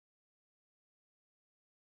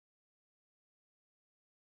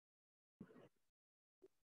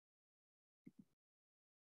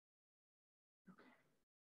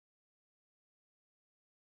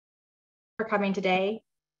coming today.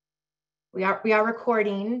 We are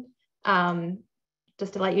recording,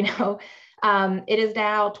 just to let you know. It is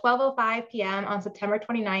now 12:05 p.m. on September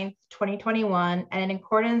 29th, 2021, and in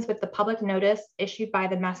accordance with the public notice issued by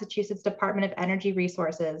the Massachusetts Department of Energy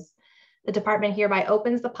Resources, the department hereby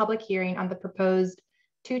opens the public hearing on the proposed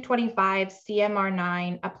 225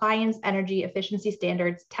 CMR9 Appliance Energy Efficiency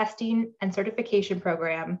Standards Testing and Certification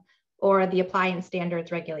Program, or the Appliance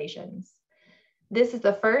Standards Regulations. This is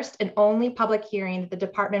the first and only public hearing that the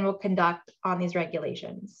department will conduct on these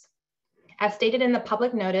regulations. As stated in the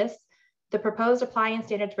public notice, the proposed Appliance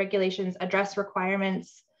Standards Regulations address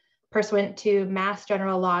requirements pursuant to Mass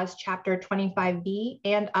General Laws Chapter 25B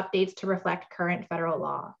and updates to reflect current federal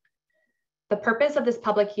law. The purpose of this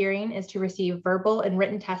public hearing is to receive verbal and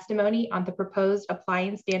written testimony on the proposed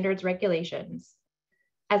Appliance Standards Regulations.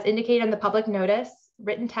 As indicated in the public notice,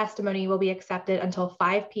 written testimony will be accepted until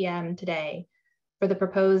 5 p.m. today for the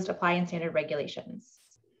proposed Appliance Standard Regulations.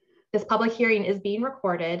 This public hearing is being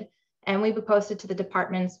recorded and will be posted to the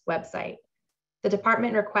department's website. The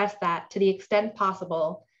department requests that, to the extent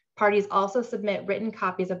possible, parties also submit written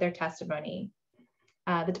copies of their testimony.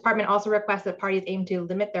 The department also requests that parties aim to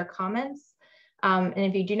limit their comments. And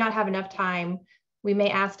if you do not have enough time, we may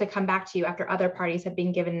ask to come back to you after other parties have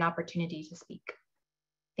been given an opportunity to speak.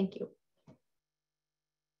 Thank you.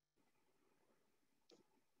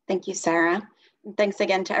 Thank you, Sarah. And thanks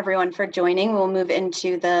again to everyone for joining. We'll move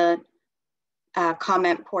into the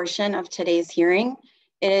comment portion of today's hearing.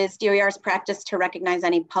 It is DOER's practice to recognize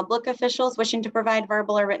any public officials wishing to provide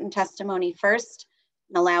verbal or written testimony first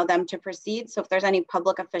and allow them to proceed. So if there's any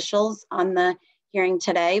public officials on the hearing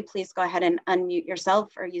today, please go ahead and unmute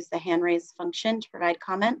yourself or use the hand raise function to provide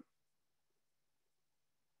comment.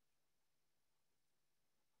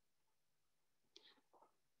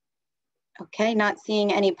 Okay, not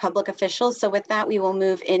seeing any public officials. So with that, we will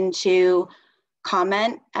move into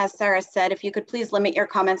comment. As Sarah said, if you could please limit your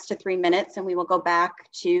comments to 3 minutes, and we will go back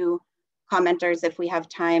to commenters if we have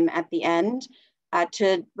time at the end.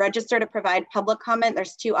 To register to provide public comment,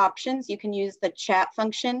 there's 2 options. You can use the chat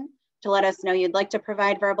function to let us know you'd like to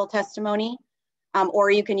provide verbal testimony, or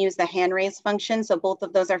you can use the hand raise function. So both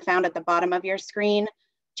of those are found at the bottom of your screen,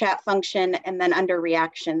 chat function, and then under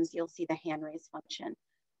reactions, you'll see the hand raise function.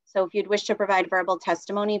 So if you'd wish to provide verbal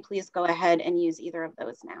testimony, please go ahead and use either of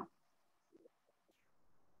those now.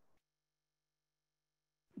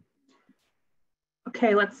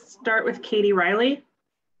 Okay, let's start with Katie Riley.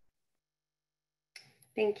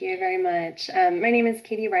 Thank you very much. My name is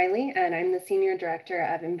Katie Riley, and I'm the Senior Director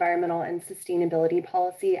of Environmental and Sustainability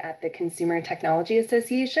Policy at the Consumer Technology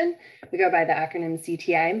Association. We go by the acronym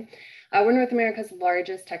CTI. We're North America's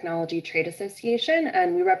largest technology trade association,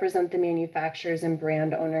 and we represent the manufacturers and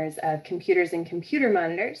brand owners of computers and computer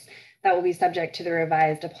monitors that will be subject to the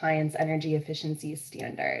revised Appliance Energy Efficiency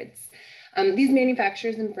Standards. These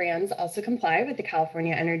manufacturers and brands also comply with the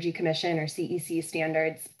California Energy Commission, or CEC,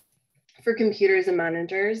 standards for computers and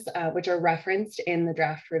monitors, which are referenced in the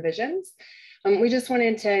draft revisions. We just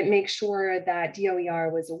wanted to make sure that DOER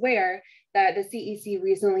was aware that the CEC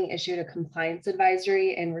recently issued a compliance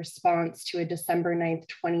advisory in response to a December 9th,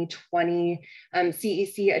 2020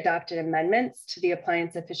 CEC adopted amendments to the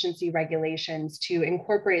appliance efficiency regulations to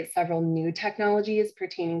incorporate several new technologies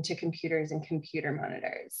pertaining to computers and computer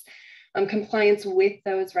monitors. Compliance with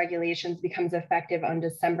those regulations becomes effective on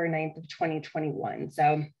December 9th of 2021.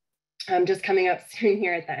 So just coming up soon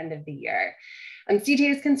here at the end of the year.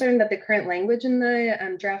 CTA is concerned that the current language in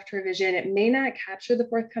the draft revision, it may not capture the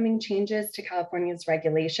forthcoming changes to California's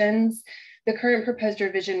regulations. The current proposed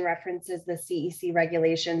revision references the CEC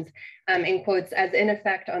regulations in quotes as in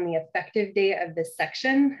effect on the effective date of this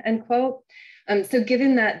section, end quote. So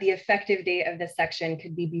given that the effective date of this section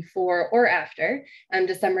could be before or after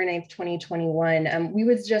December 9th, 2021, we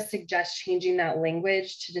would just suggest changing that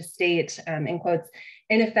language to the state, in quotes,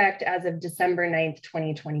 in effect as of December 9th,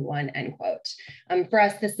 2021, end quote. For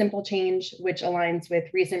us, this simple change, which aligns with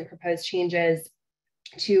recent proposed changes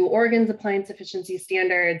to Oregon's appliance efficiency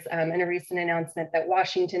standards and a recent announcement that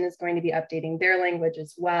Washington is going to be updating their language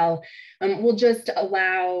as well, will just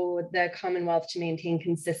allow the Commonwealth to maintain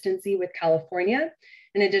consistency with California.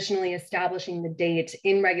 And additionally, establishing the date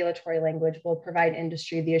in regulatory language will provide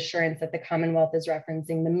industry the assurance that the Commonwealth is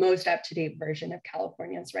referencing the most up-to-date version of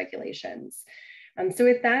California's regulations. So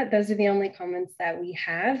with that, those are the only comments that we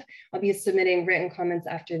have. I'll be submitting written comments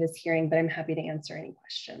after this hearing, but I'm happy to answer any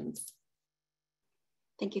questions.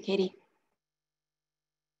 Thank you, Katie.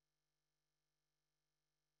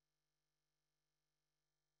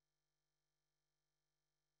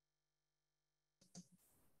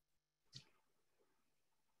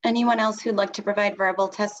 Anyone else who'd like to provide verbal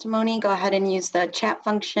testimony, go ahead and use the chat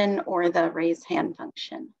function or the raise hand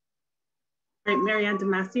function. All right, Marianne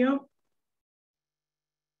Damasio.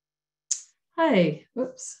 Hi,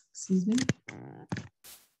 whoops, excuse me.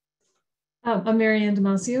 I'm Marianne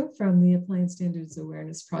Damasio from the Appliance Standards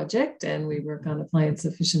Awareness Project, and we work on appliance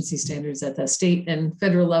efficiency standards at the state and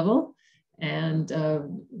federal level, and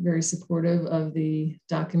very supportive of the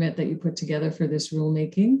document that you put together for this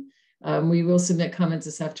rulemaking. We will submit comments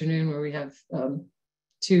this afternoon where we have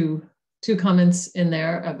two comments in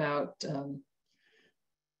there about,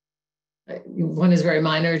 one is very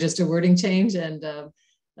minor, just a wording change, and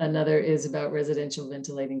another is about residential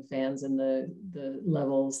ventilating fans and the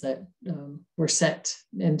levels that were set,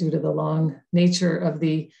 and due to the long nature of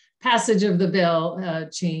the passage of the bill,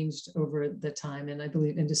 changed over the time. And I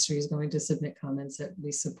believe industry is going to submit comments that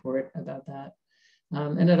we support about that.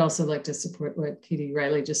 And I'd also like to support what Katie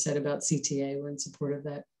Riley just said about CTA. We're in support of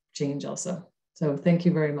that change also. So thank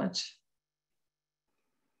you very much.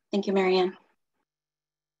 Thank you, Marianne.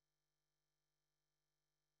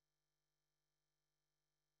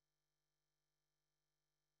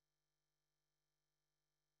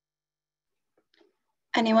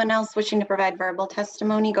 Anyone else wishing to provide verbal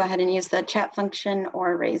testimony, go ahead and use the chat function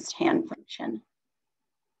or raised hand function.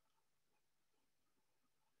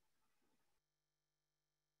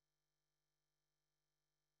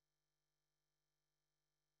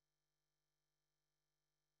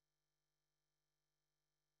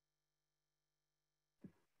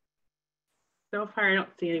 So far, I don't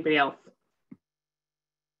see anybody else.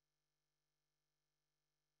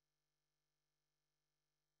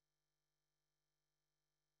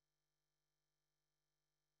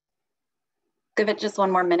 Give it just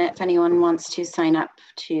one more minute if anyone wants to sign up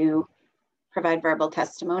to provide verbal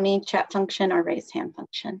testimony, chat function or raised hand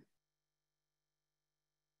function.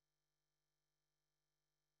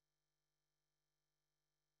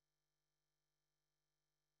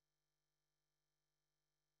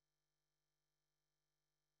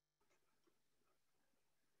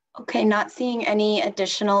 Okay, not seeing any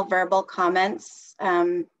additional verbal comments.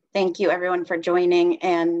 Thank you everyone for joining,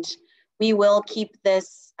 and we will keep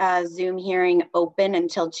this Zoom hearing open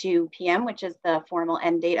until 2 p.m., which is the formal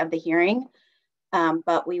end date of the hearing.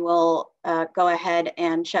 But we will go ahead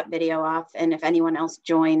and shut video off, and if anyone else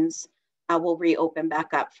joins, we'll reopen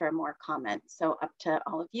back up for more comments. So up to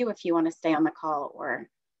all of you if you want to stay on the call or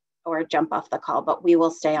jump off the call, but we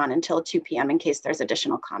will stay on until 2 p.m. in case there's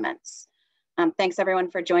additional comments. Thanks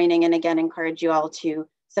everyone for joining, and again, encourage you all to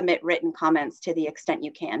submit written comments to the extent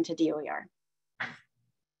you can to DOER.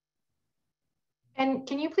 And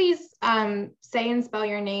can you please say and spell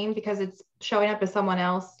your name, because it's showing up as someone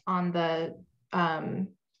else on the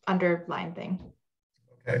underline thing.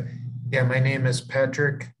 Okay, yeah, my name is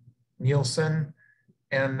Patrick Nielsen,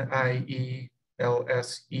 N-I-E-L-S-E-N,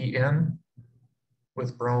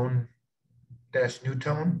 with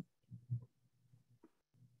Brown-Newtone.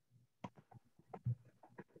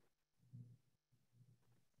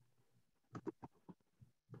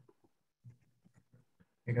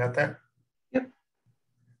 You got that? Yep.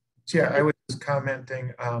 So yeah, I was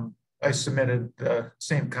commenting, I submitted the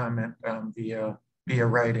same comment via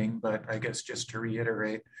writing, but I guess just to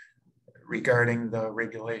reiterate regarding the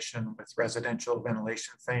regulation with residential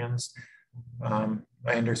ventilation fans. I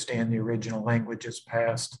understand the original language is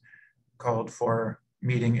passed, called for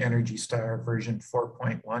meeting Energy Star version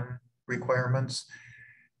 4.1 requirements.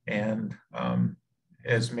 And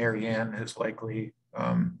as Marianne has likely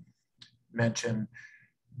mentioned,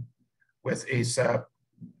 with ASAP,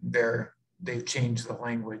 they've changed the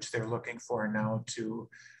language they're looking for now to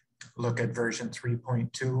look at version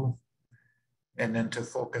 3.2 and then to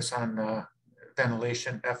focus on the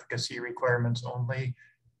ventilation efficacy requirements only,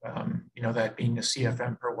 you know, that being the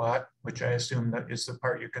CFM per watt, which I assume that is the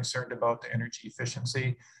part you're concerned about, the energy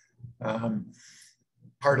efficiency.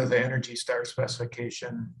 Part of the Energy Star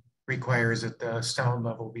specification requires that the sound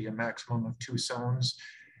level be a maximum of 2 zones.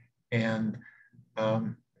 And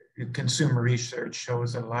consumer research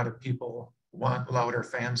shows that a lot of people want louder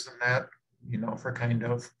fans than that, you know, for kind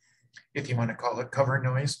of, if you want to call it cover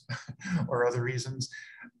noise or other reasons.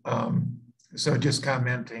 So just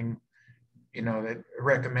commenting, you know, that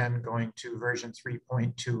recommend going to version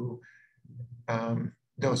 3.2,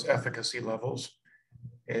 those efficacy levels.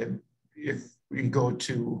 And if we go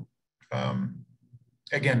to,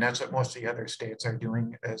 again, that's what most of the other states are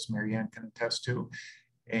doing, as Marianne can attest to.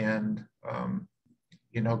 And,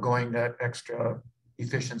 you know, going that extra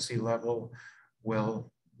efficiency level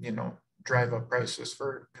will, you know, drive up prices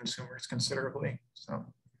for consumers considerably. So,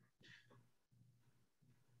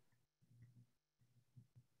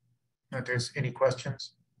 if there's any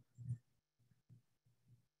questions.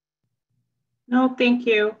 No, thank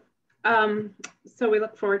you. So we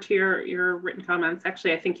look forward to your written comments.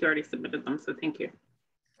 Actually, I think you already submitted them, so thank you.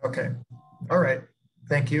 Okay. All right.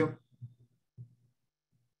 Thank you.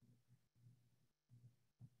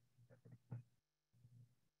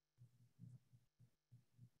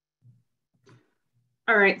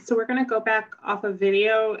 All right, so we're going to go back off of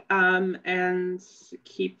video and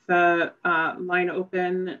keep the line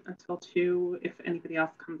open until 2 if anybody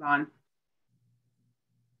else comes on.